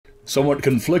Somewhat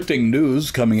conflicting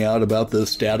news coming out about the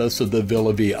status of the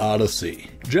Villa Odyssey.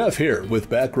 Jeff here with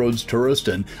Backroads Tourist,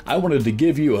 and I wanted to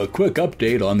give you a quick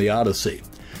update on the Odyssey.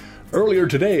 Earlier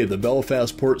today, the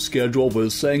Belfast port schedule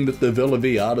was saying that the Villa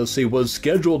Odyssey was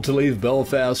scheduled to leave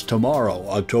Belfast tomorrow,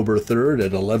 October 3rd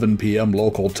at 11 p.m.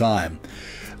 local time.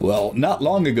 Well, not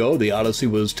long ago, the Odyssey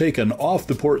was taken off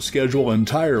the port schedule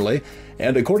entirely,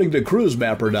 and according to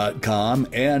cruisemapper.com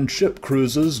and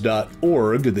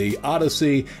shipcruises.org, the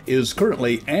Odyssey is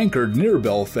currently anchored near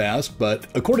Belfast, but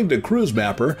according to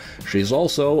CruiseMapper, she's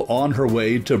also on her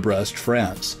way to Brest,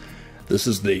 France. This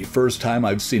is the first time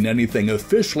I've seen anything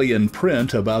officially in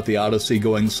print about the Odyssey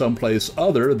going someplace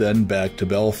other than back to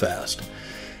Belfast.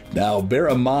 Now, bear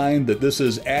in mind that this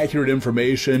is accurate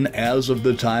information as of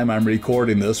the time I'm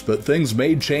recording this, but things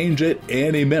may change at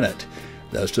any minute.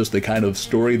 That's just the kind of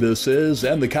story this is,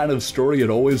 and the kind of story it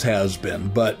always has been.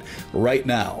 But right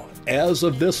now, as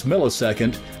of this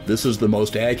millisecond, this is the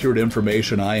most accurate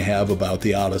information I have about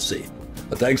the Odyssey.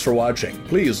 But thanks for watching.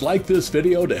 Please like this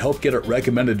video to help get it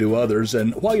recommended to others,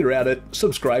 and while you're at it,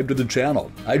 subscribe to the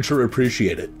channel. I'd sure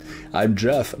appreciate it. I'm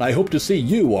Jeff, and I hope to see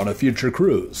you on a future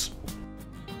cruise.